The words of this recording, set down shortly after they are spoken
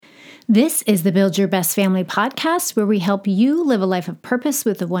This is the Build Your Best Family podcast, where we help you live a life of purpose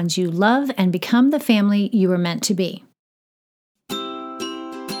with the ones you love and become the family you were meant to be.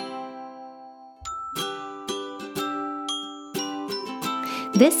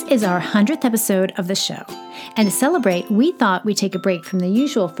 This is our 100th episode of the show. And to celebrate, we thought we'd take a break from the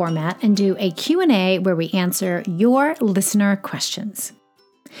usual format and do a Q&A where we answer your listener questions.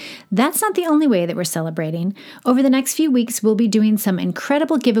 That's not the only way that we're celebrating. Over the next few weeks, we'll be doing some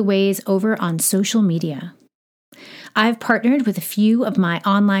incredible giveaways over on social media. I've partnered with a few of my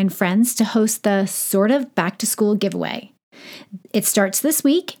online friends to host the sort of back-to-school giveaway. It starts this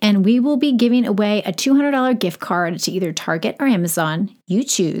week, and we will be giving away a $200 gift card to either Target or Amazon, you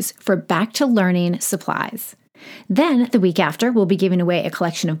choose, for back-to-learning supplies. Then, the week after, we'll be giving away a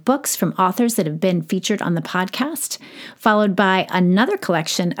collection of books from authors that have been featured on the podcast, followed by another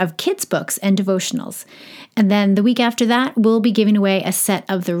collection of kids' books and devotionals. And then the week after that, we'll be giving away a set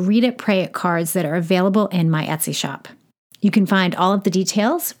of the Read It, Pray It cards that are available in my Etsy shop. You can find all of the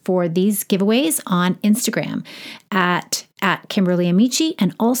details for these giveaways on Instagram at Kimberly Amici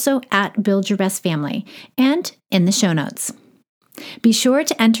and also at Build Your Best Family and in the show notes. Be sure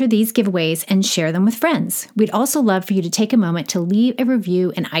to enter these giveaways and share them with friends. We'd also love for you to take a moment to leave a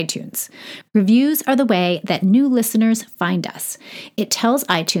review in iTunes. Reviews are the way that new listeners find us. It tells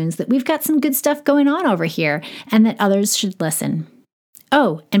iTunes that we've got some good stuff going on over here and that others should listen.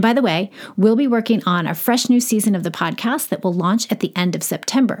 Oh, and by the way, we'll be working on a fresh new season of the podcast that will launch at the end of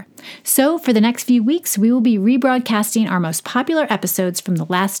September. So for the next few weeks, we will be rebroadcasting our most popular episodes from the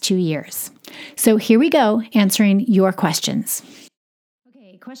last 2 years. So here we go, answering your questions.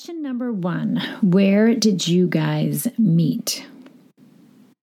 Okay, question number 1. Where did you guys meet?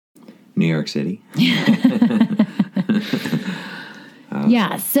 New York City.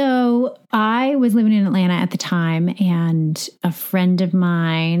 Yeah, so I was living in Atlanta at the time, and a friend of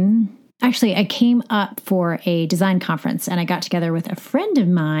mine, actually, I came up for a design conference, and I got together with a friend of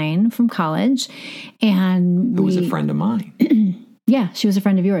mine from college, and Who was a friend of mine? Yeah, she was a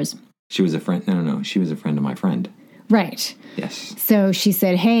friend of yours. She was a friend. No. She was a friend of my friend. Right. Yes. So she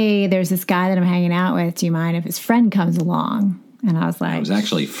said, hey, there's this guy that I'm hanging out with. Do you mind if his friend comes along? And I was like... It was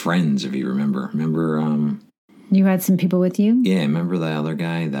actually friends, if you remember. You had some people with you? Yeah, remember the other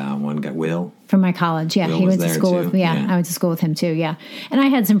guy, the one guy, Will? From my college, yeah. Will he was went to there school too. with me. Yeah, I went to school with him too, yeah. And I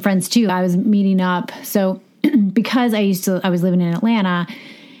had some friends too. I was meeting up. So because I was living in Atlanta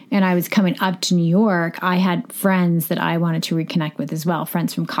and I was coming up to New York, I had friends that I wanted to reconnect with as well,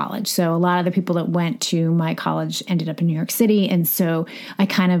 friends from college. So a lot of the people that went to my college ended up in New York City. And so I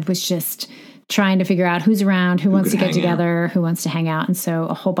kind of was just trying to figure out who's around, who wants to get together, who wants to hang out. And so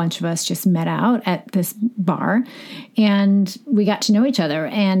a whole bunch of us just met out at this bar and we got to know each other.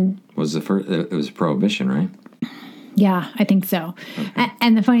 And it was Prohibition, right? Yeah, I think so. Okay.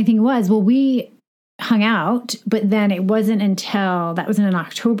 And the funny thing was, we hung out, but then it wasn't until, that was in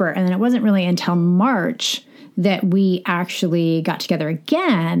October, and then it wasn't really until March that we actually got together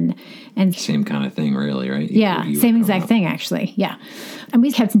again. And same kind of thing, really, right? Yeah, same exact thing, actually. Yeah. And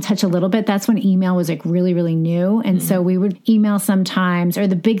we kept in touch a little bit. That's when email was like really, really new. And so we would email sometimes, or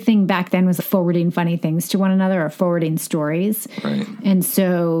the big thing back then was forwarding funny things to one another or forwarding stories. Right. And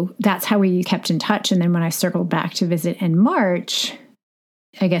so that's how we kept in touch. And then when I circled back to visit in March,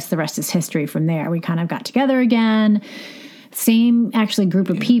 I guess the rest is history from there. We kind of got together again. Same actually group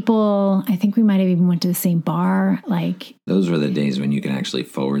of people. I think we might have even went to the same bar. Like, those were the days when you can actually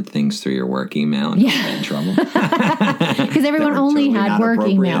forward things through your work email and not get in trouble. Because everyone only totally had work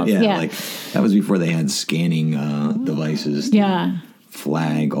emails. Yeah, like that was before they had scanning devices to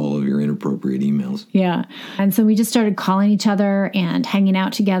flag all of your inappropriate emails. Yeah. And so we just started calling each other and hanging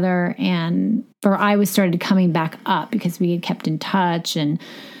out together, or I started coming back up because we had kept in touch. And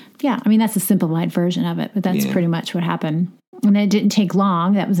yeah, I mean, that's a simplified version of it, but that's pretty much what happened. And it didn't take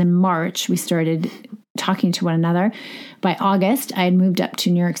long. That was in March. We started talking to one another. By August, I had moved up to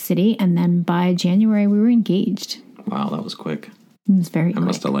New York City. And then by January, we were engaged. Wow, that was quick. It was very quick. I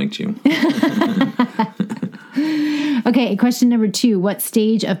must have liked you. Okay, question number 2. What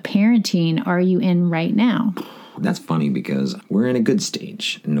stage of parenting are you in right now? That's funny because we're in a good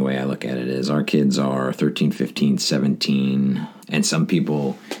stage. And the way I look at it is our kids are 13, 15, 17. And some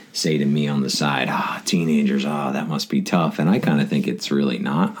people say to me on the side, teenagers, that must be tough. And I kind of think it's really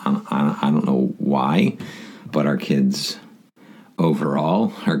not. I don't know why, but our kids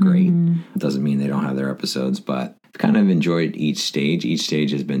overall are great. It doesn't mean they don't have their episodes, but I've kind of enjoyed each stage. Each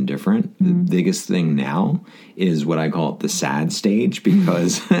stage has been different. The biggest thing now is what I call the sad stage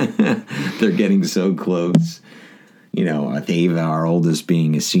because they're getting so close. You know, with Ava, our oldest,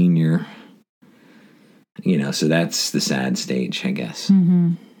 being a senior. You know, so that's the sad stage, I guess.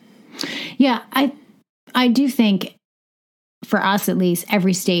 Mm-hmm. Yeah, I do think for us, at least,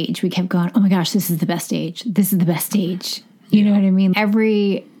 every stage we kept going, oh my gosh, this is the best stage. This is the best stage. You know what I mean?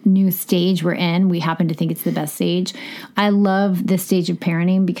 Every new stage we're in, we happen to think it's the best stage. I love this stage of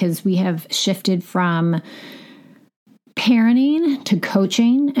parenting because we have shifted from parenting to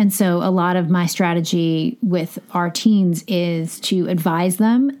coaching. And so a lot of my strategy with our teens is to advise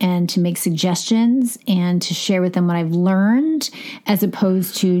them and to make suggestions and to share with them what I've learned as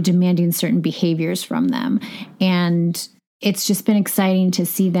opposed to demanding certain behaviors from them. And it's just been exciting to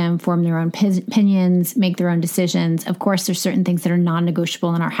see them form their own opinions, make their own decisions. Of course, there's certain things that are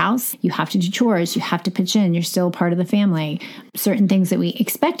non-negotiable in our house. You have to do chores. You have to pitch in. You're still part of the family. Certain things that we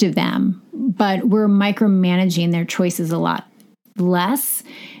expect of them, but we're micromanaging their choices a lot less.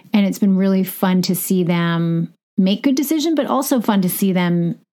 And it's been really fun to see them make good decisions, but also fun to see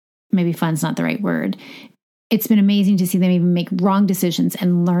them, maybe fun's not the right word. It's been amazing to see them even make wrong decisions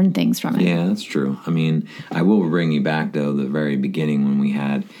and learn things from it. Yeah, that's true. I mean, I will bring you back, though, the very beginning when we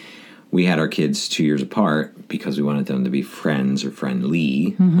had our kids 2 years apart because we wanted them to be friends or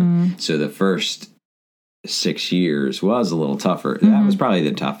friendly. Mm-hmm. So the first 6 years was a little tougher. Mm-hmm. That was probably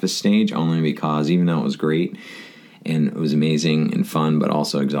the toughest stage, only because even though it was great and it was amazing and fun, but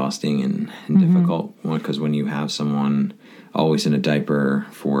also exhausting and difficult, because when you have someone always in a diaper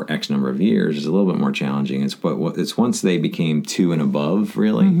for X number of years is a little bit more challenging. It's once they became 2 and above,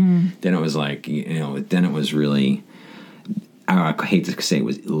 really, then it was like, then it was really, I hate to say it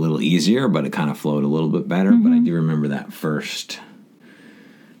was a little easier, but it kind of flowed a little bit better. But I do remember that first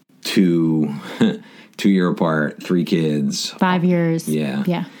 2 year apart, 3 kids, 5 years. Yeah.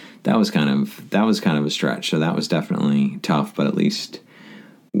 Yeah. That was kind of a stretch. So that was definitely tough, but at least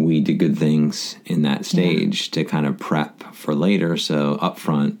we did good things in that stage to kind of prep for later. So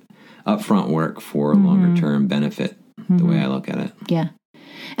upfront work for longer term benefit, the way I look at it. Yeah.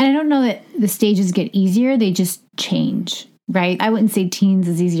 And I don't know that the stages get easier. They just change, right? I wouldn't say teens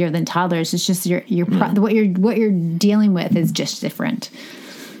is easier than toddlers. It's just what you're dealing with is just different.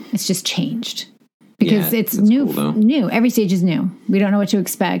 It's just changed. Because it's new, cool, new. Every stage is new. We don't know what to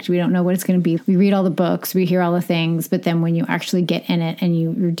expect. We don't know what it's going to be. We read all the books, we hear all the things, but then when you actually get in it and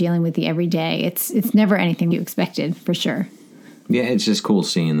you're dealing with the everyday, it's never anything you expected, for sure. Yeah, it's just cool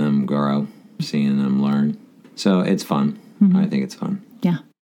seeing them grow, seeing them learn. So it's fun. I think it's fun. Yeah.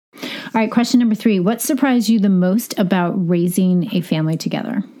 All right, question number 3. What surprised you the most about raising a family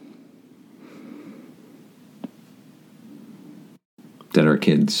together? That our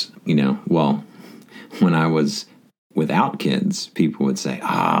kids, when I was without kids, people would say,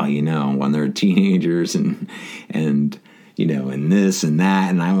 when they're teenagers and and this and that.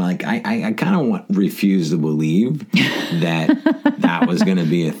 And I'm like, I kind of refuse to believe that was going to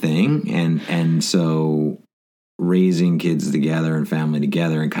be a thing. And so raising kids together and family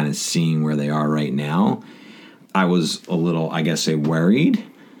together and kind of seeing where they are right now, I was a little, worried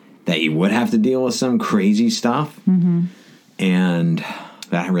that you would have to deal with some crazy stuff. Mm-hmm. And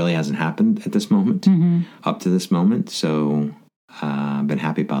that really hasn't happened at this moment, up to this moment. So I've been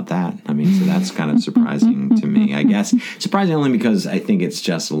happy about that. I mean, so that's kind of surprising to me, I guess. Surprising only because I think it's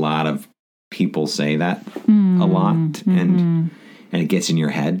just a lot of people say that a lot, and it gets in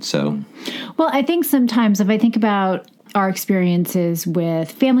your head. So, well, I think sometimes if I think about our experiences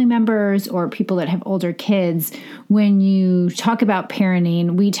with family members or people that have older kids, when you talk about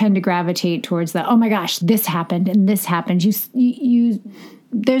parenting, we tend to gravitate towards the, oh my gosh, this happened and this happened. You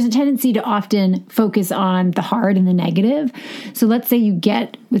there's a tendency to often focus on the hard and the negative. So let's say you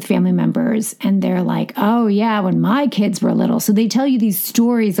get with family members and they're like, oh yeah, when my kids were little. So they tell you these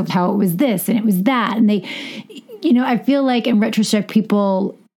stories of how it was this and it was that. And they, I feel like in retrospect,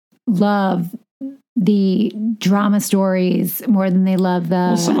 people love the drama stories more than they love the...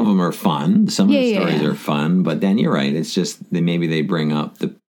 Well, some of them are fun. Some of the stories are fun, but then you're right. It's just maybe they bring up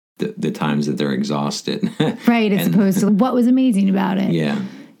the times that they're exhausted. Right, as opposed to what was amazing about it. Yeah.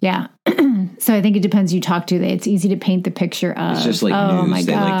 Yeah. So I think it depends who you talk to. It's easy to paint the picture of... It's just like news.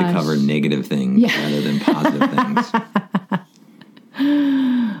 They like to cover negative things rather than positive things.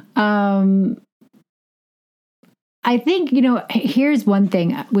 I think, here's one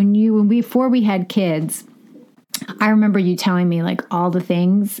thing. Before we had kids, I remember you telling me like all the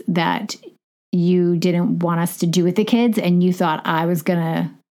things that you didn't want us to do with the kids and you thought I was going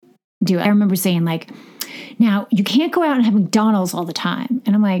to do. I remember saying like, now you can't go out and have McDonald's all the time.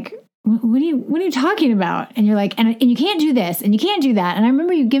 And I'm like, what are you talking about? And you're like, and you can't do this and you can't do that. And I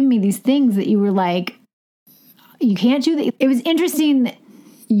remember you giving me these things that you were like, you can't do that. It was interesting,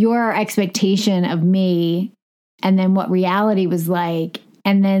 your expectation of me and then what reality was like,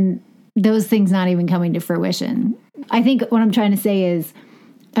 and then those things not even coming to fruition. I think what I'm trying to say is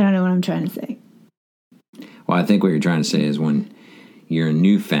I don't know what I'm trying to say. Well, I think what you're trying to say is when you're a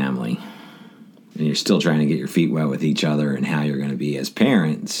new family and you're still trying to get your feet wet with each other and how you're going to be as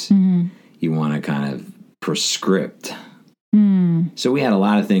parents, you want to kind of prescript. So we had a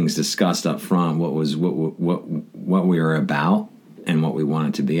lot of things discussed up front, what we were about and what we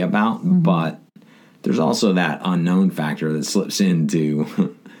wanted to be about. But there's also that unknown factor that slips into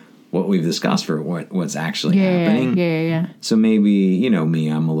what we've discussed for what's actually happening. Yeah. So maybe, me,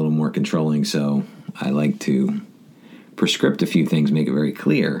 I'm a little more controlling, so I like to prescript a few things, make it very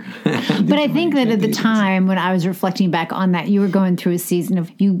clear. But I think that at the time when I was reflecting back on that, you were going through a season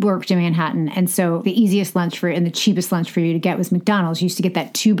of, you worked in Manhattan, and so the easiest lunch and the cheapest lunch for you to get was McDonald's. You used to get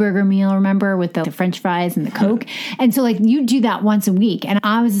that 2-burger meal, remember, with the French fries and the Coke. And so you do that once a week. And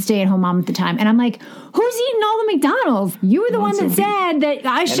I was a stay-at-home mom at the time, and I'm like, who's eating all the McDonald's? You were the one that said that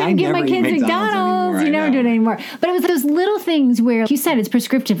I shouldn't give my kids McDonald's. You never do it anymore. But it was those little things where, like you said, it's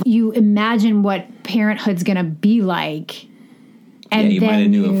prescriptive. You imagine what parenthood's going to be like. And you might have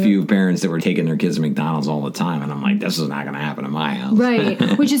knew a few parents that were taking their kids to McDonald's all the time. And I'm like, this is not going to happen in my house.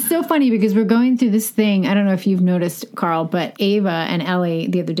 Right. Which is so funny because we're going through this thing. I don't know if you've noticed, Carl, but Ava and Ellie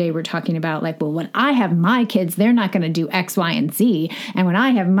the other day were talking about when I have my kids, they're not going to do X, Y, and Z. And when I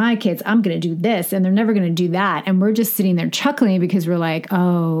have my kids, I'm going to do this. And they're never going to do that. And we're just sitting there chuckling because we're like,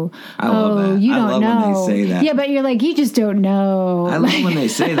 love that. You don't know. When they say that. Yeah, but you're like, you just don't know. I love when they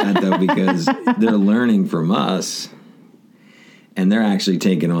say that, though, because they're learning from us. And they're actually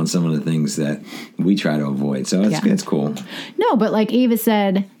taking on some of the things that we try to avoid. So it's cool. No, but like Ava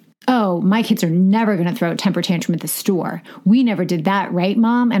said, oh, my kids are never going to throw a temper tantrum at the store. We never did that, right,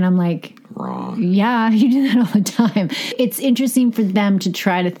 Mom? And I'm like, wrong. Yeah, you do that all the time. It's interesting for them to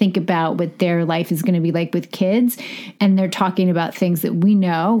try to think about what their life is going to be like with kids. And they're talking about things that we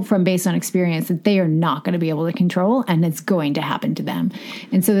know from based on experience that they are not going to be able to control. And it's going to happen to them.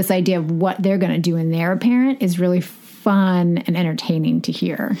 And so this idea of what they're going to do when they're a parent is really fun and entertaining to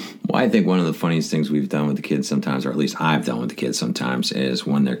hear. Well, I think one of the funniest things we've done with the kids sometimes, or at least I've done with the kids sometimes, is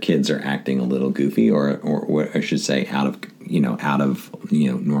when their kids are acting a little goofy, or what I should say, out of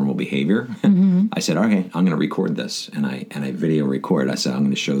normal behavior. I said, okay, I'm going to record this, and I video record. I said, I'm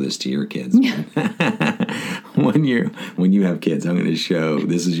going to show this to your kids. when you have kids, I'm going to show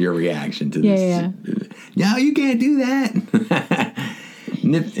this is your reaction to this. No, you can't do that.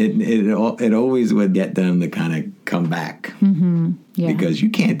 It always would get them to kind of come back because you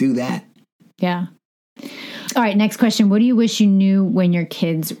can't do that. Yeah. All right. Next question. What do you wish you knew when your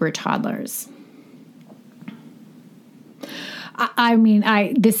kids were toddlers? I mean,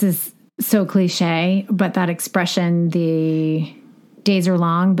 this is so cliche, but that expression, the days are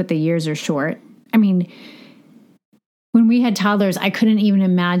long, but the years are short. I mean, when we had toddlers, I couldn't even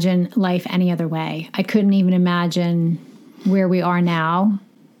imagine life any other way. I couldn't even imagine where we are now.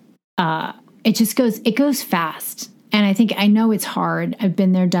 It goes fast. And I know it's hard. I've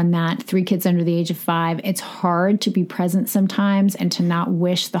been there, done that. 3 kids under the age of 5. It's hard to be present sometimes and to not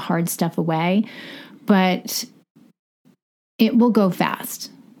wish the hard stuff away, but it will go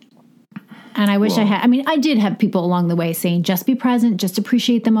fast. And I wish I did have people along the way saying, just be present, just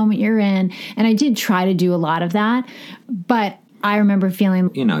appreciate the moment you're in. And I did try to do a lot of that, but I remember feeling,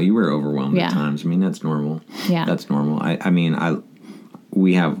 you were overwhelmed at times. I mean, that's normal. Yeah. That's normal.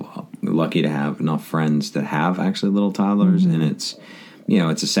 We have lucky to have enough friends that have actually little toddlers, and it's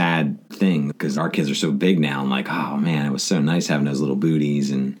a sad thing because our kids are so big now. I'm like, oh man, it was so nice having those little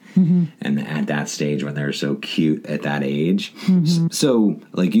booties and at that stage when they're so cute at that age. So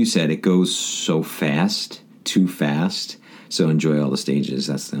like you said, it goes so fast, too fast. So enjoy all the stages.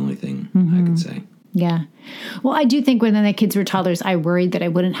 That's the only thing I can say. Yeah. Well, I do think when the kids were toddlers, I worried that I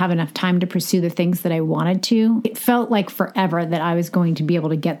wouldn't have enough time to pursue the things that I wanted to. It felt like forever that I was going to be able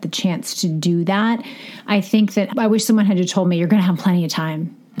to get the chance to do that. I think that I wish someone had told me you're going to have plenty of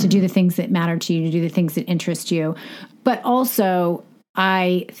time to do the things that matter to you, to do the things that interest you. But also,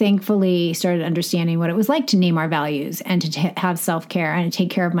 I thankfully started understanding what it was like to name our values and to have self-care and to take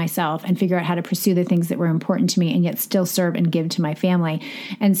care of myself and figure out how to pursue the things that were important to me and yet still serve and give to my family.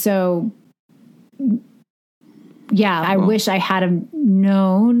 And so I wish I had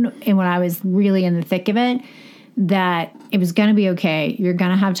known, and when I was really in the thick of it, that it was going to be okay. You're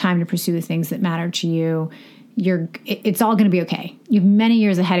going to have time to pursue the things that matter to you. It's all going to be okay. You have many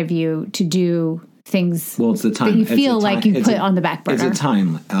years ahead of you to do things. Well, it's the time that you feel like you put on the back burner.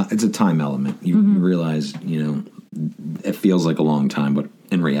 It's a time element. You realize, it feels like a long time, but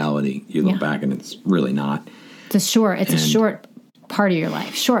in reality, you look back and it's really not. It's a short part of your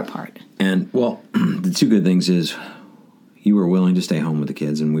life, short part. And well, the two good things is you were willing to stay home with the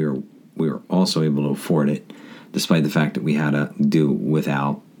kids, and we were also able to afford it. despite the fact that we had to do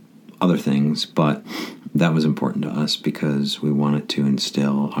without other things. But that was important to us because we wanted to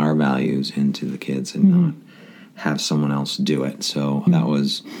instill our values into the kids and not have someone else do it. So that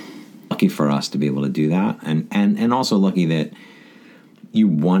was lucky for us to be able to do that. And also lucky that you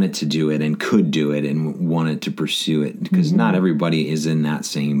wanted to do it and could do it and wanted to pursue it, because not everybody is in that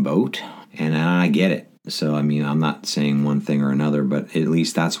same boat. And I get it. So, I mean, I'm not saying one thing or another, but at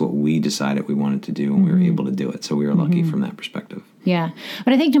least that's what we decided we wanted to do, and we were able to do it. So we were lucky from that perspective. Yeah.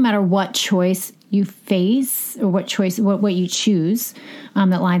 But I think no matter what choice you face or what you choose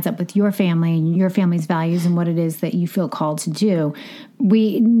that lines up with your family and your family's values and what it is that you feel called to do,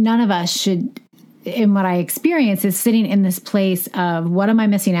 none of us should, in what I experience, is sitting in this place of, what am I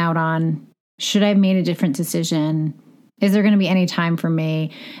missing out on? Should I have made a different decision? Is there going to be any time for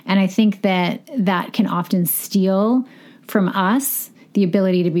me? And I think that can often steal from us the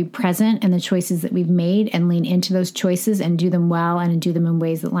ability to be present in the choices that we've made and lean into those choices and do them well and do them in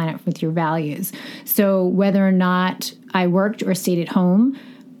ways that line up with your values. So whether or not I worked or stayed at home,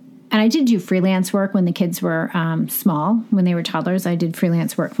 and I did do freelance work when the kids were small, when they were toddlers, I did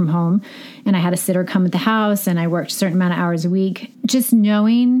freelance work from home, and I had a sitter come at the house, and I worked a certain amount of hours a week. Just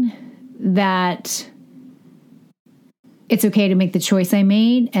knowing that it's okay to make the choice I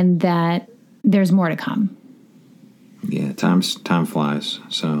made and that there's more to come. Yeah, time flies.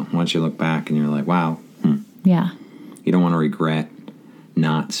 So once you look back and you're like, wow. Yeah. You don't want to regret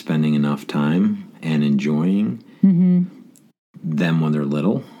not spending enough time and enjoying them when they're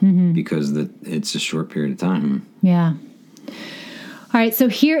little, because it's a short period of time. Yeah. All right, so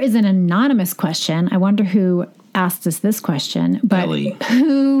here is an anonymous question. I wonder who asked us this question, but Ellie.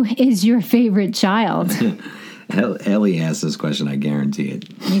 Who is your favorite child? Ellie asked this question, I guarantee it.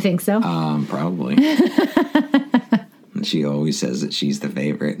 You think so? Probably. She always says that she's the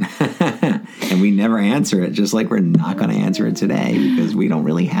favorite. And we never answer it, just like we're not going to answer it today, because we don't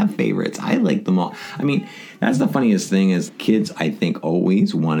really have favorites. I like them all. I mean, that's the funniest thing is kids, I think,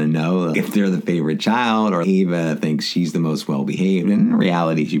 always want to know if they're the favorite child, or Ava thinks she's the most well-behaved. And in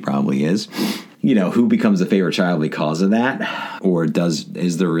reality, she probably is. You know, who becomes the favorite child because of that? Or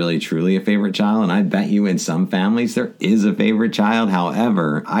is there really truly a favorite child? And I bet you in some families there is a favorite child.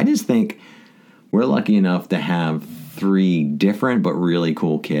 However, I just think we're lucky enough to have 3 different but really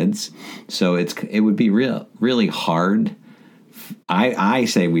cool kids. So it would be really hard. I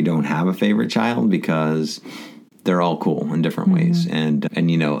say we don't have a favorite child because they're all cool in different ways. And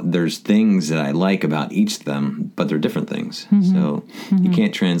you know, there's things that I like about each of them, but they're different things. So you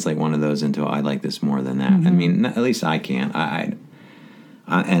can't translate one of those into, I like this more than that. I mean, at least I can't.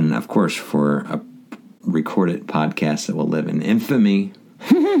 And of course, for a recorded podcast that will live in infamy,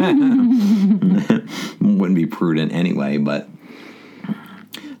 wouldn't be prudent anyway, but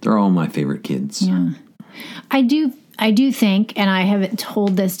they're all my favorite kids. Yeah. I do think, and I have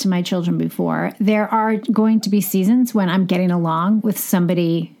told this to my children before, there are going to be seasons when I'm getting along with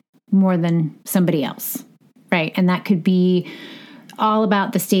somebody more than somebody else, right? And that could be all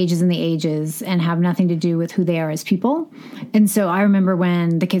about the stages and the ages and have nothing to do with who they are as people. And so I remember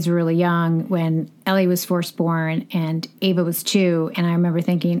when the kids were really young, when Ellie was firstborn and Ava was 2, and I remember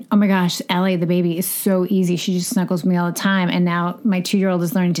thinking, oh my gosh, Ellie, the baby, is so easy. She just snuggles me all the time. And now my 2-year-old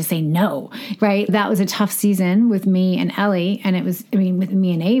is learning to say no, right? That was a tough season with me and Ellie. And it was, with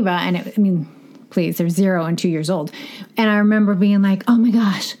me and Ava. And please, they're 0 and 2 years old. And I remember being like, oh my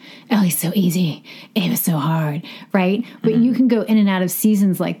gosh, Ellie's so easy. Ava's so hard, right? But you can go in and out of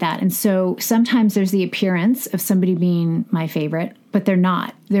seasons like that. And so sometimes there's the appearance of somebody being my favorite, but they're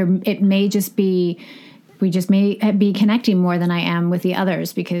not. It may just be, we just may be connecting more than I am with the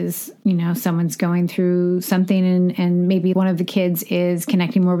others because, someone's going through something and maybe one of the kids is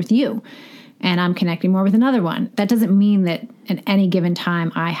connecting more with you. And I'm connecting more with another one. That doesn't mean that at any given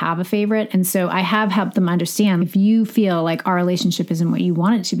time I have a favorite. And so I have helped them understand, if you feel like our relationship isn't what you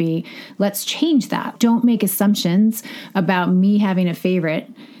want it to be, let's change that. Don't make assumptions about me having a favorite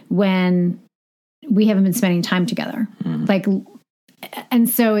when we haven't been spending time together. And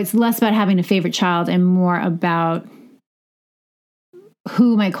so it's less about having a favorite child and more about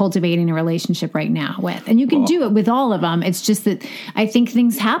who am I cultivating a relationship right now with? And you can do it with all of them. It's just that I think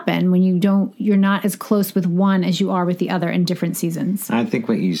things happen when you're not as close with one as you are with the other in different seasons. I think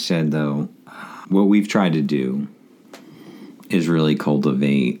what you said, though, what we've tried to do is really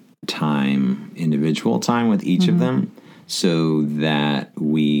cultivate individual time with each of them, so that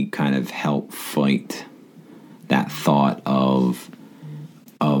we kind of help fight that thought of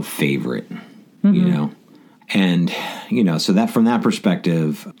favorite, And, so that from that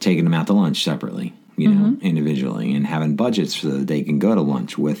perspective, taking them out to lunch separately, individually, and having budgets so that they can go to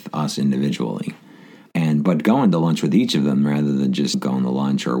lunch with us individually, and but going to lunch with each of them rather than just going to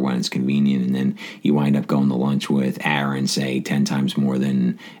lunch or when it's convenient, and then you wind up going to lunch with Aaron, say 10 times more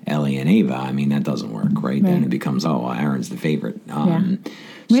than Ellie and Ava. I mean, that doesn't work, right? Then it becomes, Aaron's the favorite. We have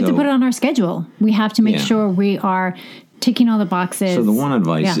to put it on our schedule. We have to make sure we are ticking all the boxes. So the one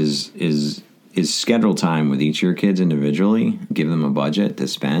advice is schedule time with each of your kids individually. Give them a budget to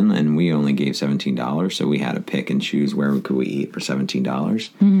spend, and we only gave $17, so we had to pick and choose where could we eat for $17.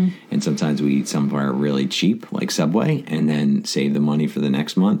 Mm-hmm. And sometimes we eat somewhere really cheap, like Subway, and then save the money for the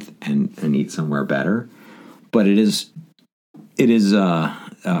next month and eat somewhere better. But it is.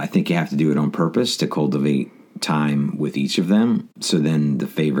 I think you have to do it on purpose to cultivate time with each of them. So then the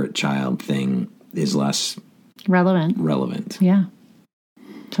favorite child thing is less relevant. Yeah,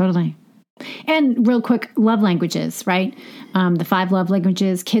 totally. And real quick, love languages, right? The 5 love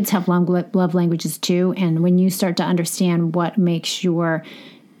languages. Kids have love languages too. And when you start to understand what makes your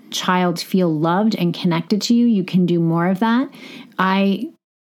child feel loved and connected to you, you can do more of that.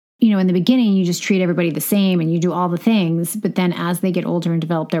 In the beginning, you just treat everybody the same and you do all the things. But then as they get older and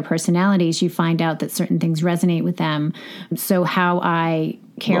develop their personalities, you find out that certain things resonate with them. So how I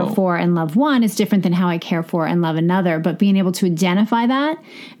care for and love one is different than how I care for and love another. But being able to identify that,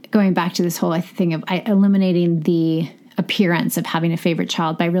 going back to this whole thing of eliminating the appearance of having a favorite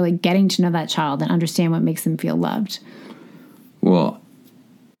child by really getting to know that child and understand what makes them feel loved. Well,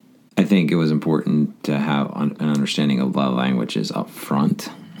 I think it was important to have an understanding of love languages up front,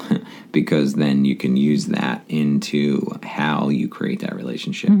 because then you can use that into how you create that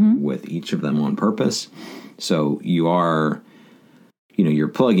relationship with each of them on purpose. So you're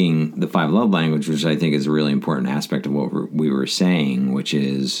plugging the 5 love languages, which I think is a really important aspect of what we were saying, which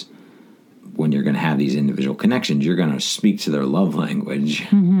is when you're going to have these individual connections, you're going to speak to their love language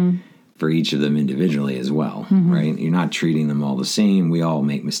for each of them individually as well, right? You're not treating them all the same. We all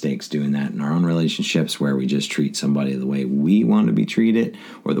make mistakes doing that in our own relationships, where we just treat somebody the way we want to be treated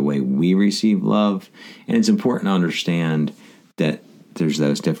or the way we receive love. And it's important to understand that there's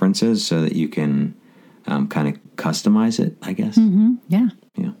those differences so that you can kind of customize it, I guess. Yeah.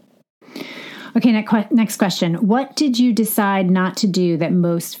 Okay, next question. What did you decide not to do that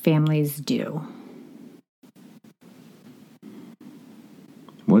most families do?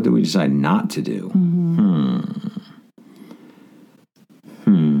 What did we decide not to do?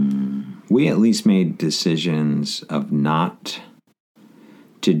 We at least made decisions of not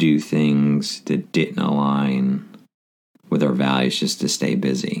to do things that didn't align with our values just to stay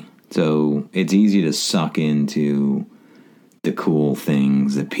busy. So it's easy to suck into the cool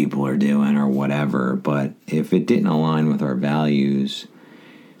things that people are doing or whatever, but if it didn't align with our values,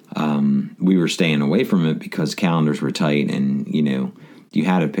 we were staying away from it because calendars were tight, and you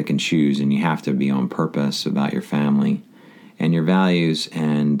had to pick and choose, and you have to be on purpose about your family and your values,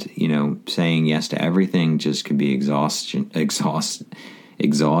 and saying yes to everything just can be exhaustion.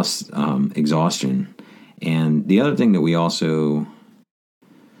 And the other thing that we also,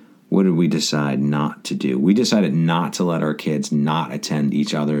 what did we decide not to do? We decided not to let our kids not attend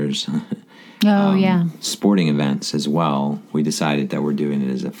each other's sporting events as well. We decided that we're doing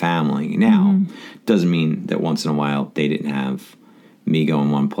it as a family. Now, doesn't mean that once in a while they didn't have me go in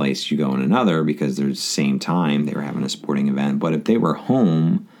one place, you go in another, because there's the same time they were having a sporting event. But if they were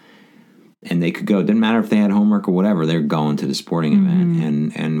home and they could go, didn't matter if they had homework or whatever, they're going to the sporting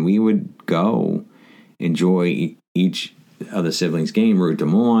event. And we would go enjoy each of the siblings' game, root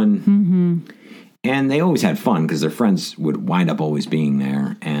them on. And they always had fun because their friends would wind up always being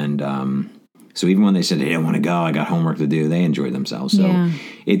there. And so even when they said they didn't want to go, I got homework to do, they enjoyed themselves. So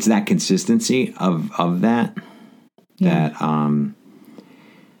it's that consistency of that.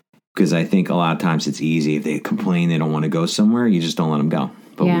 Because I think a lot of times it's easy if they complain they don't want to go somewhere, you just don't let them go.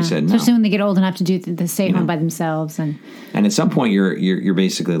 But we said no. Especially when they get old enough to do the stay home by themselves. And at some point you're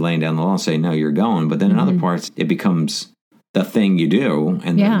basically laying down the law and saying, no, you're going. But then in other parts, it becomes the thing you do,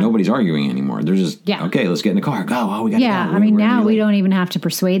 and nobody's arguing anymore. They're just, okay, let's get in the car. Go. Oh, we got to go. I mean, now we don't even have to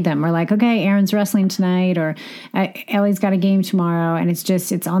persuade them. We're like, okay, Aaron's wrestling tonight, or Ellie's got a game tomorrow. And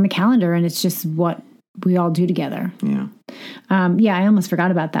it's on the calendar, and it's just what we all do together. I almost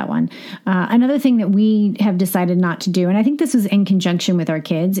forgot about that one. Another thing that we have decided not to do, and I think this was in conjunction with our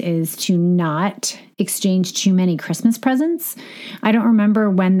kids, is to not exchange too many Christmas presents. I don't remember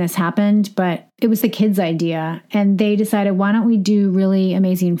when this happened, but it was the kids' idea. And they decided, why don't we do really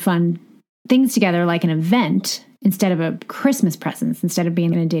amazing, fun things together, like an event, instead of a Christmas presents, instead of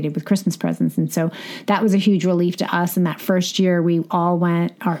being inundated with Christmas presents. And so that was a huge relief to us. And that first year we all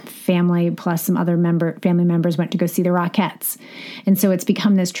went, our family plus some other family members went to go see the Rockettes. And so it's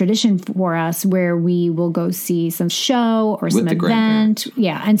become this tradition for us where we will go see some show or some event.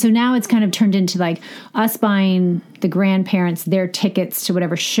 Yeah. And so now it's kind of turned into like us buying the grandparents their tickets to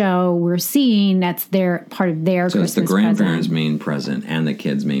whatever show we're seeing. That's their part of their so Christmas it's the grandparents' present. main present and the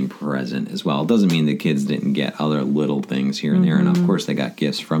kids' main present as well. It doesn't mean the kids didn't get other little things here and there. And of course they got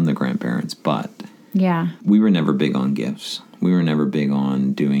gifts from the grandparents, but yeah, we were never big on gifts. We were never big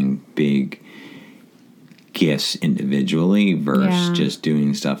on doing big gifts individually versus just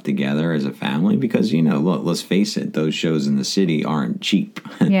doing stuff together as a family, because, you know, look, let's face it, those shows in the city aren't cheap.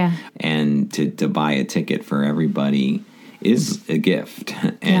 Yeah. And to buy a ticket for everybody is a gift.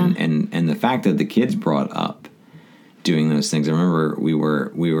 And the fact that the kids brought up doing those things. I remember we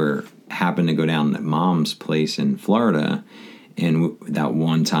were happened to go down to Mom's place in Florida, and that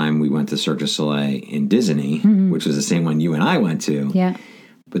one time we went to Cirque du Soleil in Disney, which was the same one you and I went to. Yeah.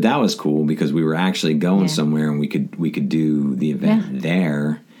 But that was cool because we were actually going somewhere, and we could do the event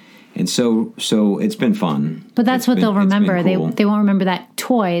there. And so it's been fun. But that's what they'll remember. Cool. They won't remember that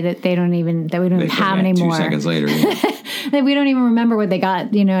toy that we don't even have anymore. 2 seconds later. That we don't even remember what they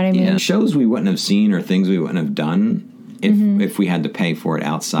got. You know what I mean? Yeah. Shows we wouldn't have seen or things we wouldn't have done if we had to pay for it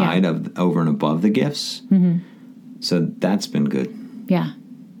outside of over and above the gifts. So that's been good. Yeah.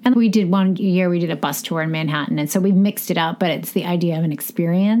 And we did one year, we did a bus tour in Manhattan. And so we've mixed it up, but it's the idea of an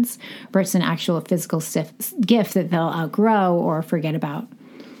experience versus an actual physical gift that they'll outgrow or forget about.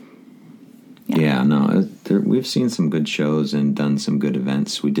 Yeah, no, we've seen some good shows and done some good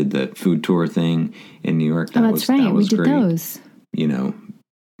events. We did the food tour thing in New York. That was right. We did great. Those. You know,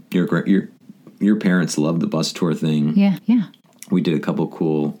 your parents loved the bus tour thing. Yeah, yeah. We did a couple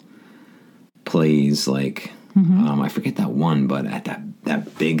cool plays, like I forget that one, but at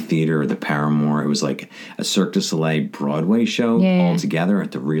that big theater, the Paramore, it was like a Cirque du Soleil Broadway show all together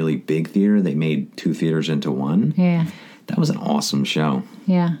at the really big theater. They made 2 theaters into one. Yeah, that was an awesome show.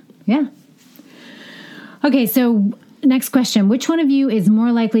 Yeah, yeah. Okay, so next question. Which one of you is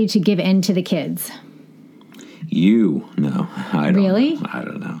more likely to give in to the kids? You. No, I don't Really? know. I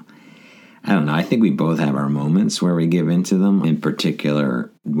don't know. I think we both have our moments where we give in to them. In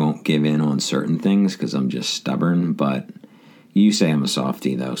particular, won't give in on certain things because I'm just stubborn. But you say I'm a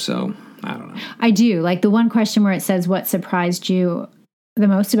softie, though, so I don't know. I do. Like the one question where it says, what surprised you the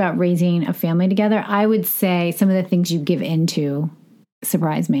most about raising a family together? I would say some of the things you give into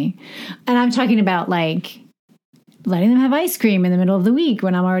surprise me. And I'm talking about like letting them have ice cream in the middle of the week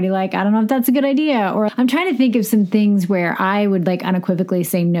when I'm already like, I don't know if that's a good idea. Or I'm trying to think of some things where I would like unequivocally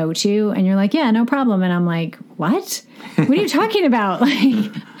say no to, and you're like, yeah, no problem. And I'm like, what? What are you talking about?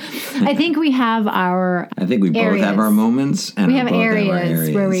 Like, I think we have our I think we areas. both have our moments. And we have areas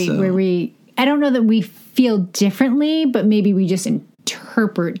where we, I don't know that we feel differently, but maybe we just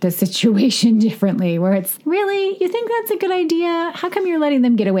interpret the situation differently, where it's, really? You think that's a good idea? How come you're letting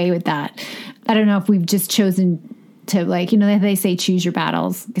them get away with that? I don't know if we've just chosen to, like, you know, they say choose your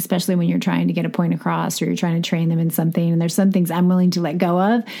battles, especially when you're trying to get a point across or you're trying to train them in something. And there's some things I'm willing to let go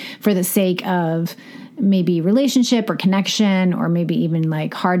of for the sake of maybe relationship or connection, or maybe even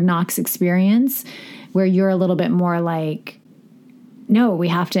like hard knocks experience, where you're a little bit more like, no, we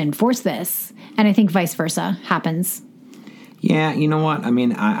have to enforce this. And I think vice versa happens. Yeah, you know what? I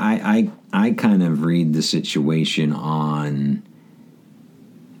mean, I kind of read the situation on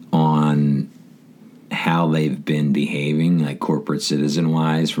how they've been behaving, like corporate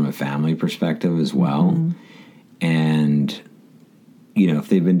citizen-wise, from a family perspective as well. And, you know, if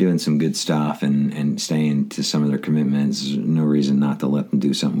they've been doing some good stuff and staying to some of their commitments, there's no reason not to let them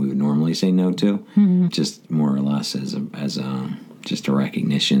do something we would normally say no to. Just more or less as just a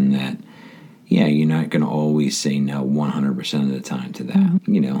recognition that, yeah, you're not going to always say no 100% of the time to that.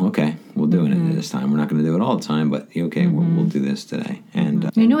 You know, okay, we'll do it this time. We're not going to do it all the time, but okay, we'll do this today. And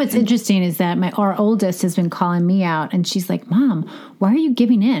you know what's interesting is that our oldest has been calling me out, and she's like, Mom, why are you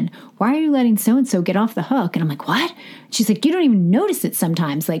giving in? Why are you letting so-and-so get off the hook? And I'm like, what? She's like, you don't even notice it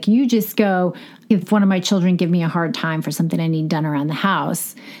sometimes. Like, you just go, if one of my children give me a hard time for something I need done around the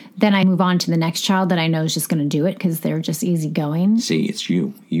house, then I move on to the next child that I know is just going to do it because they're just easygoing. See, it's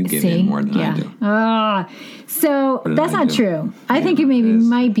you. You give in more than I do. So that's not true. I think it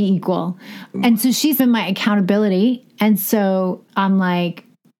might be equal. And so she's been my accountability. And so I'm like,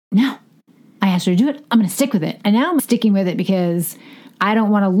 no, I asked her to do it. I'm going to stick with it. And now I'm sticking with it because I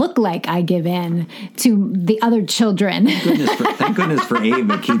don't want to look like I give in to the other children. Thank goodness for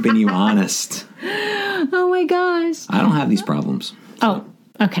Ava keeping you honest. Oh my gosh. I don't have these problems. So.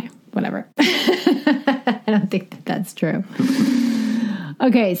 Oh, okay. whatever. I don't think that's true.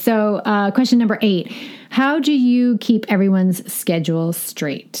 Okay, so question number 8. How do you keep everyone's schedule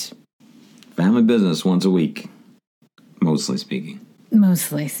straight? Family business once a week, mostly speaking.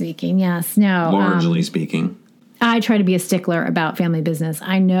 Mostly speaking, yes. No. Largely speaking. I try to be a stickler about family business.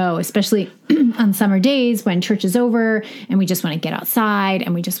 I know, especially on summer days when church is over and we just want to get outside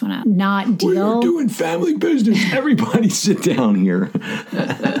and we just want to not deal. We're doing family business. Everybody sit down here.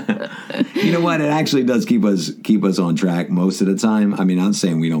 You know what? It actually does keep us on track most of the time. I mean, I'm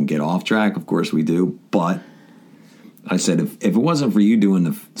saying we don't get off track. Of course we do. But I said if it wasn't for you doing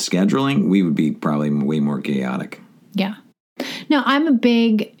the scheduling, we would be probably way more chaotic. Yeah. No, I'm a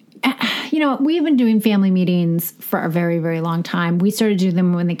big... we've been doing family meetings for a very, very long time. We started doing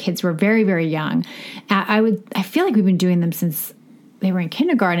them when the kids were very, very young. I feel like we've been doing them since they were in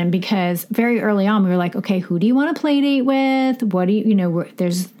kindergarten, because very early on we were like, okay, who do you want to play date with? What do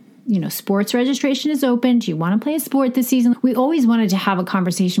there's, sports registration is open. Do you want to play a sport this season? We always wanted to have a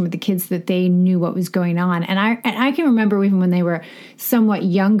conversation with the kids that they knew what was going on. And I can remember even when they were somewhat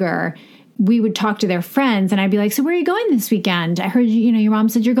younger, we would talk to their friends and I'd be like, so where are you going this weekend? I heard your mom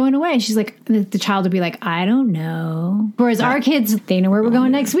said you're going away. She's like, the child would be like, I don't know. Whereas our kids, they know where we're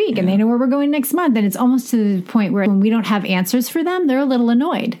going next week and they know where we're going next month. And it's almost to the point where when we don't have answers for them, they're a little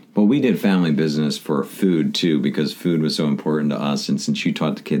annoyed. Well, we did family business for food too, because food was so important to us. And since you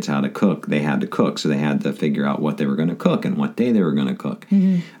taught the kids how to cook, they had to cook. So they had to figure out what they were going to cook and what day they were going to cook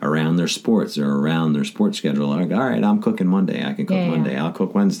around their sports or around their sports schedule. Like, all right, I'm cooking Monday. I can cook Monday. I'll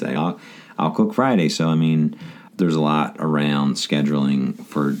cook Wednesday. I'll cook Friday. So, I mean, there's a lot around scheduling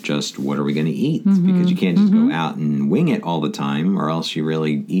for just what are we going to eat? Because you can't just go out and wing it all the time, or else you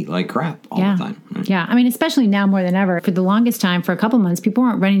really eat like crap all the time. Right? Yeah. I mean, especially now more than ever. For the longest time, for a couple months, people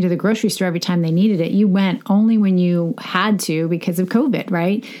weren't running to the grocery store every time they needed it. You went only when you had to because of COVID,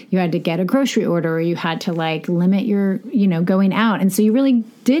 right? You had to get a grocery order, or you had to limit your, going out. And so you really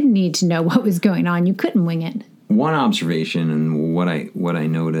did need to know what was going on. You couldn't wing it. One observation, and what I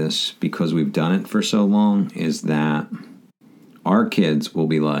notice because we've done it for so long, is that our kids will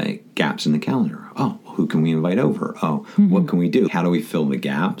be like gaps in the calendar. Oh, who can we invite over? Oh, what can we do? How do we fill the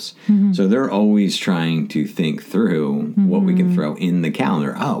gaps? So they're always trying to think through what we can throw in the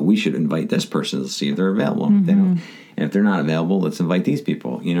calendar. Oh, we should invite this person to see if they're available. If they don't, and if they're not available, let's invite these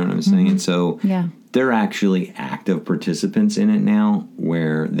people. You know what I'm saying? And so they're actually active participants in it now,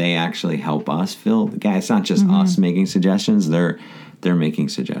 where they actually help us fill the gap. It's not just us making suggestions; they're making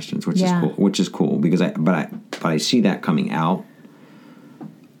suggestions, which is cool. Which is cool because I see that coming out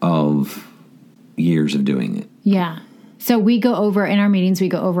of years of doing it. Yeah. So we go over in our meetings. We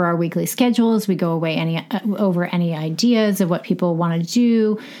go over our weekly schedules. We go over any ideas of what people want to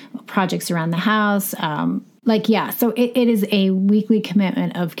do, projects around the house. So it is a weekly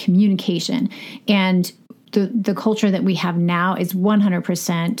commitment of communication. And the culture that we have now is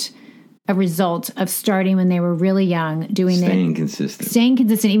 100% a result of starting when they were really young, staying consistent,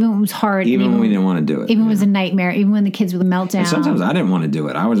 even when it was hard, even when we didn't want to do it, even when it was a nightmare, even when the kids would meltdown. And sometimes I didn't want to do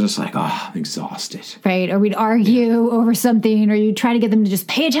it. I was just like, I'm exhausted. Right. Or we'd argue over something, or you try to get them to just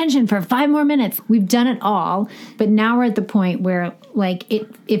pay attention for 5 more minutes. We've done it all. But now we're at the point where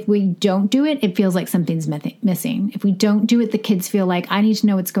if we don't do it, it feels like something's missing. If we don't do it, the kids feel like, I need to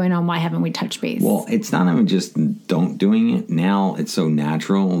know what's going on. Why haven't we touched base? Well, it's not even just don't doing it. Now it's so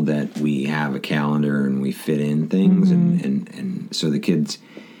natural that we have a calendar and we fit in things, and so the kids,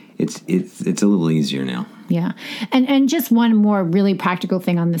 it's a little easier now. Yeah. And just one more really practical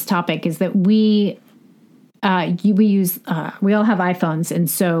thing on this topic is that we all have iPhones, and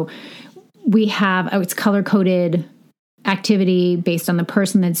so we have it's color coded activity based on the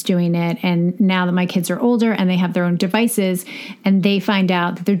person that's doing it. And now that my kids are older and they have their own devices and they find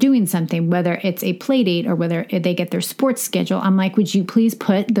out that they're doing something, whether it's a play date or whether they get their sports schedule, I'm like, would you please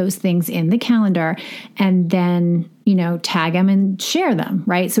put those things in the calendar and then, tag them and share them,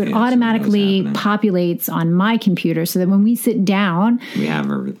 right? So it automatically populates on my computer so that when we sit down, we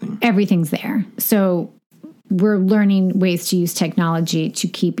have everything. Everything's there. So we're learning ways to use technology to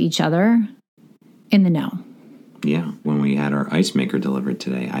keep each other in the know. Yeah, when we had our ice maker delivered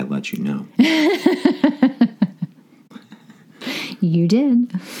today, I let you know. You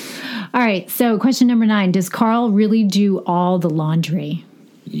did. All right, so question number 9. Does Carl really do all the laundry?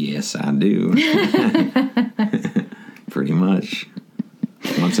 Yes, I do. Pretty much.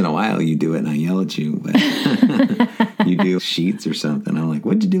 Once in a while you do it and I yell at you, but you do sheets or something. I'm like,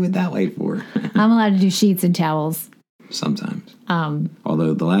 what'd you do it that way for? I'm allowed to do sheets and towels. Sometimes.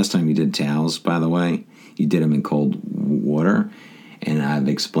 Although the last time you did towels, by the way, you did them in cold water, and I've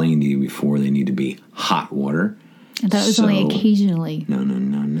explained to you before they need to be hot water. And that was only occasionally. No.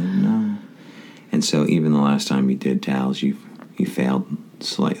 And so even the last time you did towels, you failed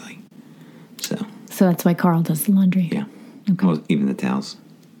slightly. So that's why Carl does the laundry. Yeah. Okay. Well, even the towels.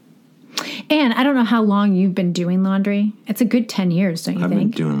 And I don't know how long you've been doing laundry. It's a good 10 years, don't you think? I've been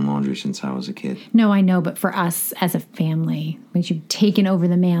doing laundry since I was a kid. No, I know, but for us as a family, when you've taken over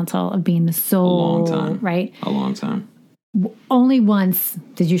the mantle of being the sole, A long time. right? A long time. Only once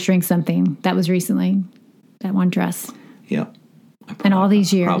did you shrink something. That was recently. That one dress. Yep. And all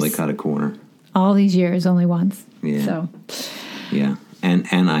these years. Probably cut a corner. All these years, only once. Yeah. So. Yeah.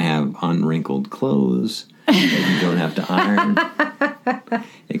 And I have unwrinkled clothes that you don't have to iron.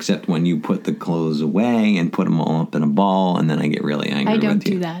 Except when you put the clothes away and put them all up in a ball, and then I get really angry with you. I don't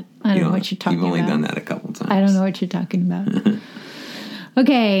do that. I don't know what you're talking about. You've only done that a couple times. I don't know what you're talking about.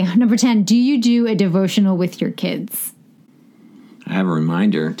 Okay, number 10. Do you do a devotional with your kids? I have a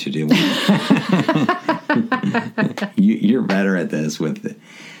reminder to do one. You're better at this with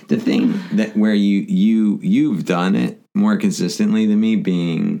the thing that where you've done it more consistently than me,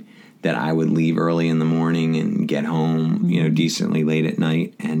 being that I would leave early in the morning and get home, decently late at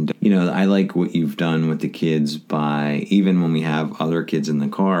night. And, I like what you've done with the kids by, even when we have other kids in the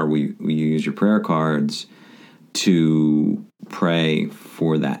car, we use your prayer cards to pray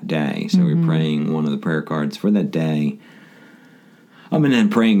for that day. So we're praying one of the prayer cards for that day. And then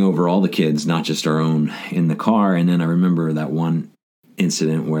praying over all the kids, not just our own, in the car. And then I remember that one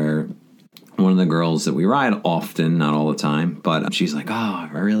incident where one of the girls that we ride often, not all the time, but she's like, I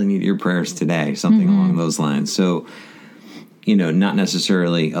really need your prayers today, something along those lines. So, not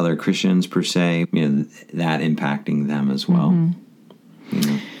necessarily other Christians per se, that impacting them as well.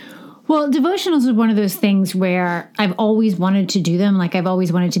 Well, devotionals are one of those things where I've always wanted to do them. Like I've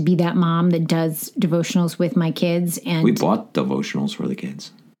always wanted to be that mom that does devotionals with my kids. And we bought devotionals for the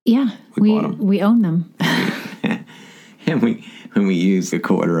kids. Yeah. We bought them. We own them. And we use a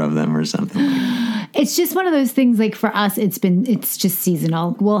quarter of them or something like that. It's just one of those things, like for us, it's just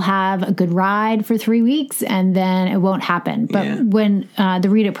seasonal. We'll have a good ride for 3 weeks and then it won't happen. But when the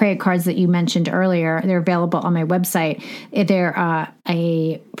Read It, Pray It cards that you mentioned earlier, they're available on my website. They're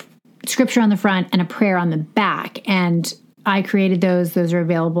a scripture on the front and a prayer on the back. And I created those. Those are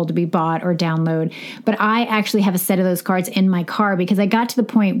available to be bought or download. But I actually have a set of those cards in my car because I got to the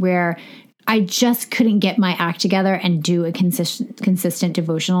point where I just couldn't get my act together and do a consistent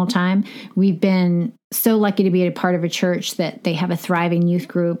devotional time. We've been so lucky to be a part of a church that they have a thriving youth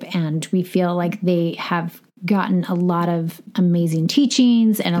group, and we feel like they have gotten a lot of amazing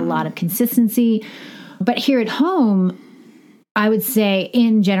teachings and a lot of consistency. But here at home, I would say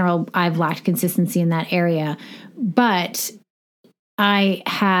in general, I've lacked consistency in that area, but I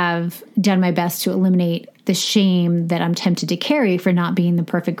have done my best to eliminate the shame that I'm tempted to carry for not being the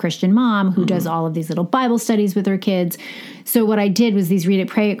perfect Christian mom who does all of these little Bible studies with her kids. So what I did was these Read It,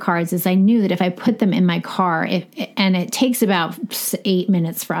 Pray It cards is I knew that if I put them in my car, and it takes about 8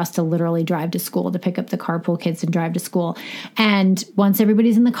 minutes for us to literally drive to school, to pick up the carpool kids and drive to school. And once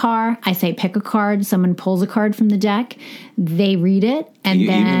everybody's in the car, I say, pick a card. Someone pulls a card from the deck. They read it. And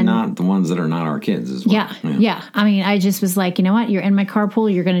then even not the ones that are not our kids as well. Yeah. I mean, I just was like, you know what? You're in my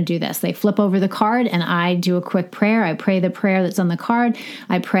carpool. You're going to do this. They flip over the card and I do a quick prayer. I pray the prayer that's on the card.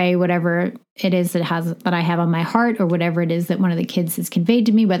 I pray whatever it is that I have on my heart, or whatever it is that one of the kids has conveyed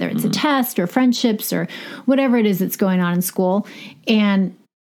to me, whether it's a test or friendships or whatever it is that's going on in school. And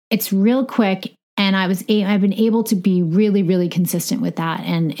it's real quick. And I've been able to be really, really consistent with that.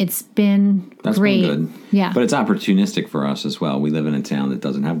 And it's been great. Been good. Yeah. But it's opportunistic for us as well. We live in a town that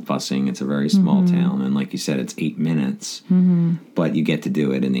doesn't have busing. It's a very small town. And like you said, it's 8 minutes, but you get to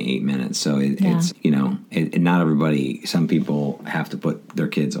do it in the 8 minutes. So it's, not everybody, some people have to put their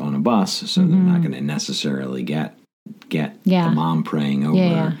kids on a bus. So they're not going to necessarily get the mom praying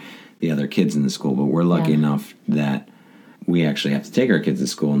over the other kids in the school. But we're lucky enough that we actually have to take our kids to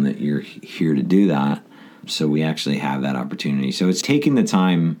school and that you're here to do that. So we actually have that opportunity. So it's taking the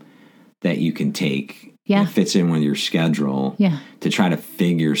time that you can take that fits in with your schedule to try to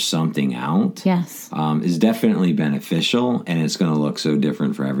figure something out is definitely beneficial, and it's going to look so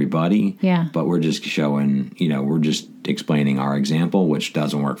different for everybody. Yeah. But we're just showing, we're just explaining our example, which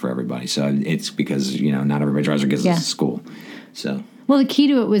doesn't work for everybody. So it's because, not everybody drives their kids to school. So... Well, the key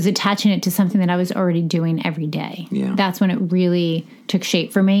to it was attaching it to something that I was already doing every day. Yeah. That's when it really took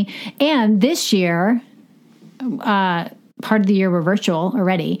shape for me. And this year, part of the year we're virtual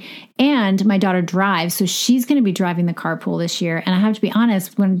already, and my daughter drives, so she's going to be driving the carpool this year. And I have to be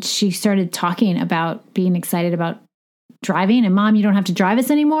honest, when she started talking about being excited about driving and, Mom, you don't have to drive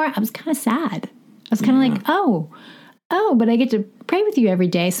us anymore, I was kind of sad. I was kind of like, oh, but I get to pray with you every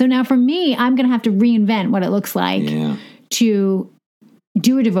day. So now for me, I'm going to have to reinvent what it looks like to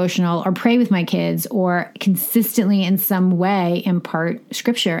do a devotional or pray with my kids or consistently in some way impart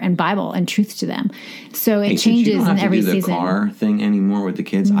scripture and Bible and truth to them. So it changes you don't have in every to do the season. car thing anymore with the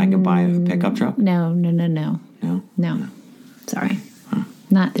kids. I could buy a pickup truck. No. No. Sorry.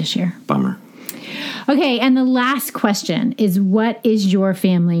 Not this year. Bummer. Okay, and the last question is, what is your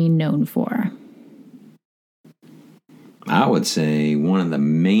family known for? I would say one of the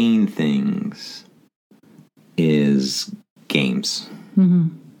main things is games. Mm-hmm.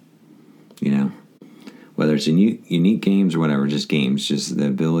 You know, whether it's unique games or whatever, just games, just the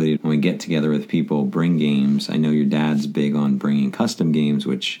ability when we get together with people, bring games. I know your dad's big on bringing custom games,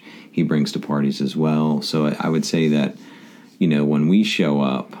 which he brings to parties as well. So I would say that, you know, when we show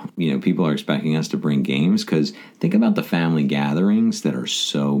up, you know, people are expecting us to bring games, because think about the family gatherings that are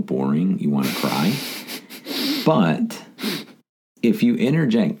so boring, you want to cry. But if you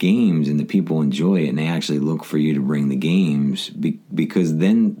interject games and the people enjoy it and they actually look for you to bring the games, because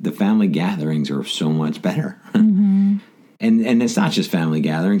then the family gatherings are so much better. Mm-hmm. And it's not just family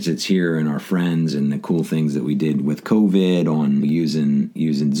gatherings, it's here and our friends and the cool things that we did with COVID on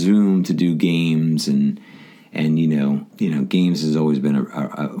using Zoom to do games and you know games has always been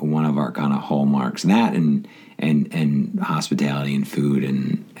a one of our kind of hallmarks. That and hospitality and food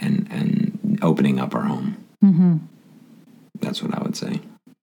and opening up our home. Mm-hmm. That's what I would say.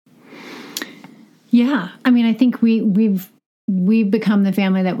 Yeah. I mean, I think we've become the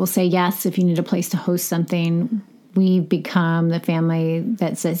family that will say yes if you need a place to host something. We've become the family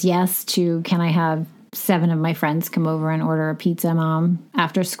that says yes to, can I have 7 of my friends come over and order a pizza, Mom,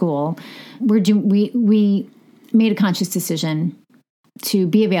 after school? We made a conscious decision to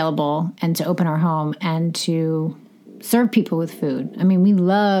be available and to open our home and to serve people with food. I mean, we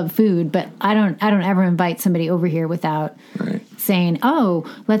love food, but I don't ever invite somebody over here without saying, "Oh,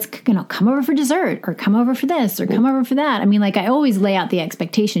 let's come over for dessert, or come over for this, or come over for that." I mean, like, I always lay out the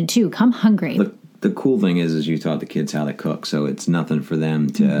expectation too. Come hungry. The cool thing is you taught the kids how to cook, so it's nothing for them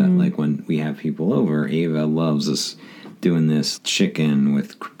to like when we have people over. Ava loves us doing this chicken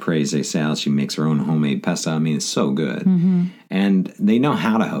with caprese salad. She makes her own homemade pesto. I mean, it's so good. Mm-hmm. And they know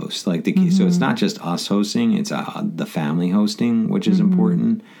how to host. Like so it's not just us hosting, it's the family hosting, which is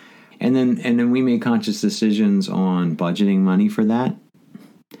important. And then we made conscious decisions on budgeting money for that,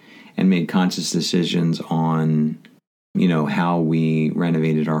 and made conscious decisions on, you know, how we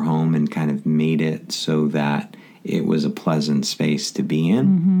renovated our home and kind of made it so that it was a pleasant space to be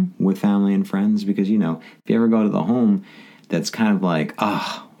in with family and friends. Because, you know, if you ever go to the home that's kind of like,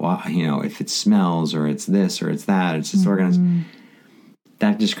 well, you know, if it smells or it's this or it's that, it's just organized,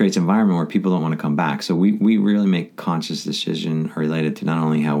 that just creates an environment where people don't want to come back. So we really make conscious decision related to not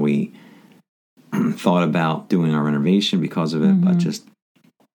only how we thought about doing our renovation because of it, but just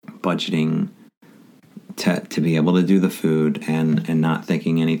budgeting to be able to do the food and not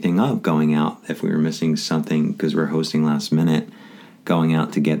thinking anything of going out if we were missing something because we're hosting last minute, going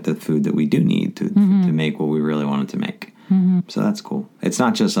out to get the food that we do need to make what we really wanted to make. So that's cool. It's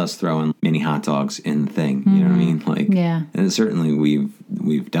not just us throwing mini hot dogs in the thing. You know what I mean? Like, yeah. And certainly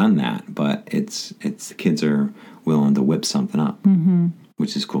we've done that, but it's the kids are willing to whip something up,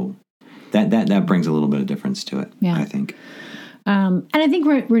 which is cool. That brings a little bit of difference to it. Yeah. I think. And I think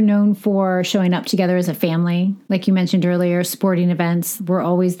we're known for showing up together as a family. Like you mentioned earlier, sporting events, we're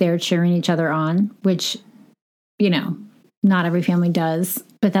always there cheering each other on, which, you know, not every family does,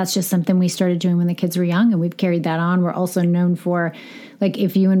 but that's just something we started doing when the kids were young, and we've carried that on. We're also known for, like,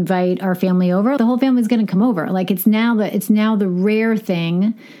 if you invite our family over, the whole family's going to come over. Like, it's now the rare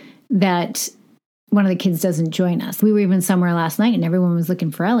thing that one of the kids doesn't join us. We were even somewhere last night and everyone was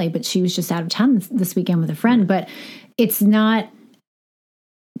looking for Ellie, but she was just out of town this weekend with a friend. But it's not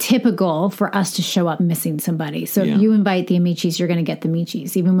typical for us to show up missing somebody. So if you invite the Amicis, you're going to get the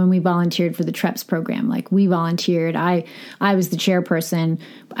Amicis. Even when we volunteered for the TREPS program, like, we volunteered, I was the chairperson,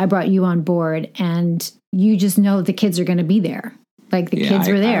 I brought you on board, and you just know the kids are going to be there. Like, the kids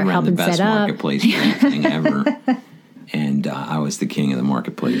were there helping set up. Marketplace thing ever. And I was the king of the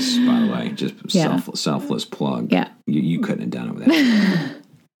marketplace, by the way. Just selfless plug. Yeah. You couldn't have done it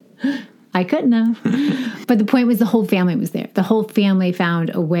without I couldn't have. But the point was the whole family was there. The whole family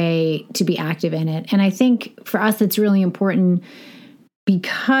found a way to be active in it. And I think for us, it's really important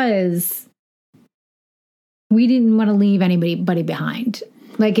because we didn't want to leave anybody behind.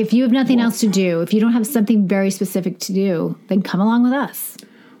 Like, if you have nothing else to do, if you don't have something very specific to do, then come along with us.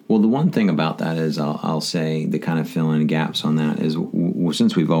 Well, the one thing about that is I'll say the kind of fill in gaps on that is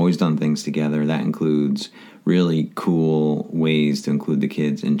since we've always done things together, that includes really cool ways to include the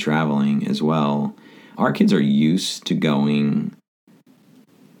kids in traveling as well. Our kids are used to going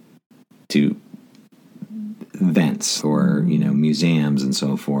to events. events or, museums and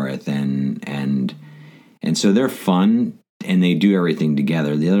so forth. And so they're fun and they do everything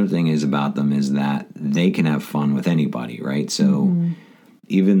together. The other thing is about them is that they can have fun with anybody, right? So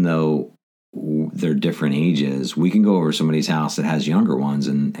even though they're different ages, we can go over to somebody's house that has younger ones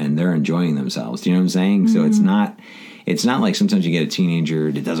and they're enjoying themselves. Do you know what I'm saying? So it's not like sometimes you get a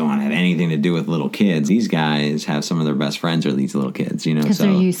teenager that doesn't want to have anything to do with little kids. These guys have some of their best friends are these little kids, because they're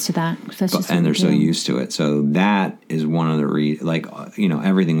used to that. And they're so used to it. So that is one of the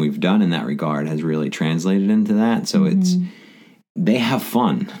everything we've done in that regard has really translated into that. So they have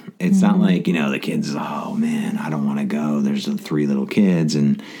fun. It's not like, the kids, oh man, I don't want to go. There's the 3 little kids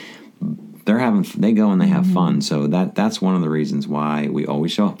and they go and they have fun. So that's one of the reasons why we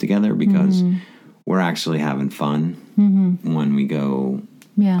always show up together, because we're actually having fun when we go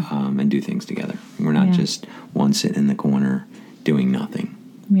and do things together. We're not just one sitting in the corner doing nothing.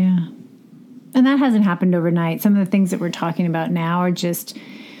 Yeah. And that hasn't happened overnight. Some of the things that we're talking about now are just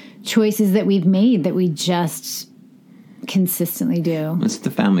choices that we've made that we just consistently do. It's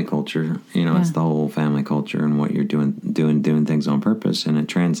the family culture. It's the whole family culture and what you're doing things on purpose. And it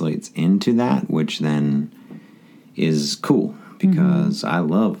translates into that, which then is cool, because I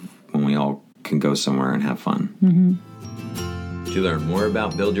love when we all can go somewhere and have fun. To learn more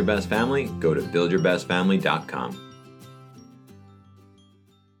about Build Your Best Family, go to buildyourbestfamily.com.